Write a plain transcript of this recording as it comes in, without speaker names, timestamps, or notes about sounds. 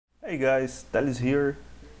Hey guys, Talis here.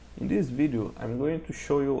 In this video I'm going to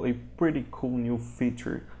show you a pretty cool new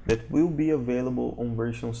feature that will be available on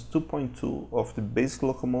versions 2.2 of the basic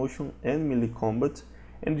Locomotion and MeleeCombat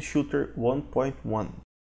and the shooter 1.1.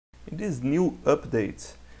 In this new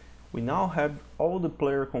update we now have all the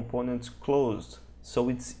player components closed, so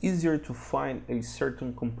it's easier to find a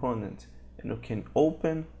certain component and you can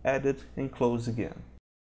open, edit and close again.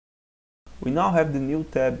 We now have the new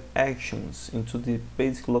tab Actions into the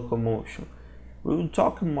basic Locomotion. We will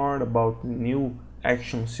talk more about the new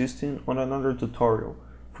action system on another tutorial.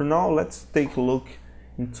 For now, let's take a look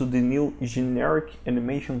into the new generic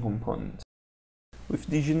animation component. With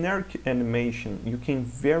the generic animation, you can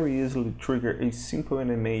very easily trigger a simple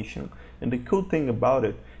animation, and the cool thing about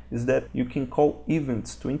it is that you can call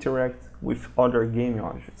events to interact with other game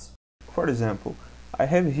objects. For example, I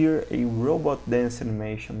have here a robot dance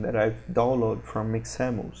animation that I've downloaded from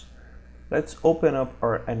Mixamos. Let's open up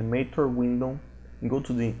our animator window and go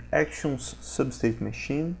to the Actions substate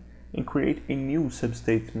machine and create a new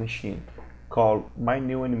substate machine called My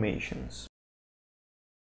New Animations.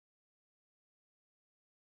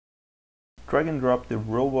 Drag and drop the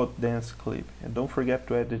robot dance clip and don't forget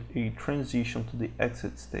to add a transition to the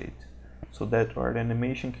exit state so that our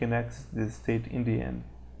animation can exit this state in the end.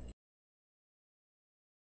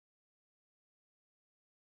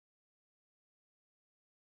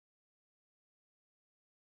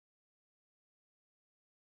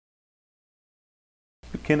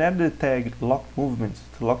 You can add the tag lock movements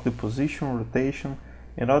to lock the position, rotation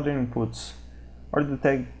and other inputs, or the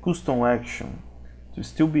tag custom action to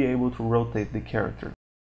still be able to rotate the character.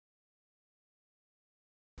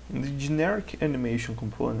 In the generic animation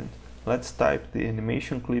component, let's type the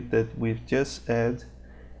animation clip that we've just added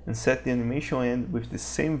and set the animation end with the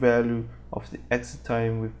same value of the exit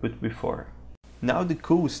time we put before. Now the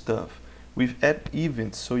cool stuff, we've added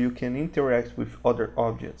events so you can interact with other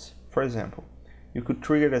objects. For example, you could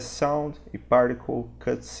trigger a sound, a particle,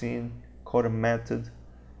 cutscene, code a method,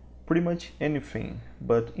 pretty much anything.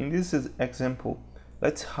 But in this example,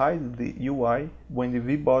 let's hide the UI when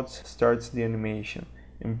the VBot starts the animation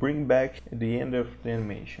and bring back at the end of the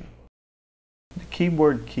animation. The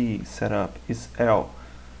keyboard key setup is L,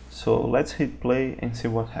 so let's hit play and see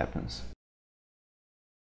what happens.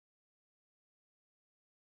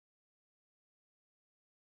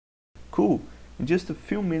 Cool! In just a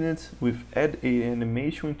few minutes we've added an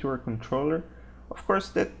animation into our controller. Of course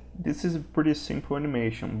this is a pretty simple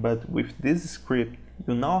animation, but with this script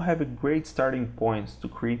you now have a great starting point to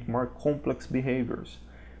create more complex behaviors.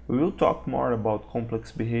 We will talk more about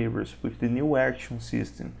complex behaviors with the new action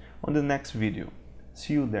system on the next video.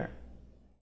 See you there.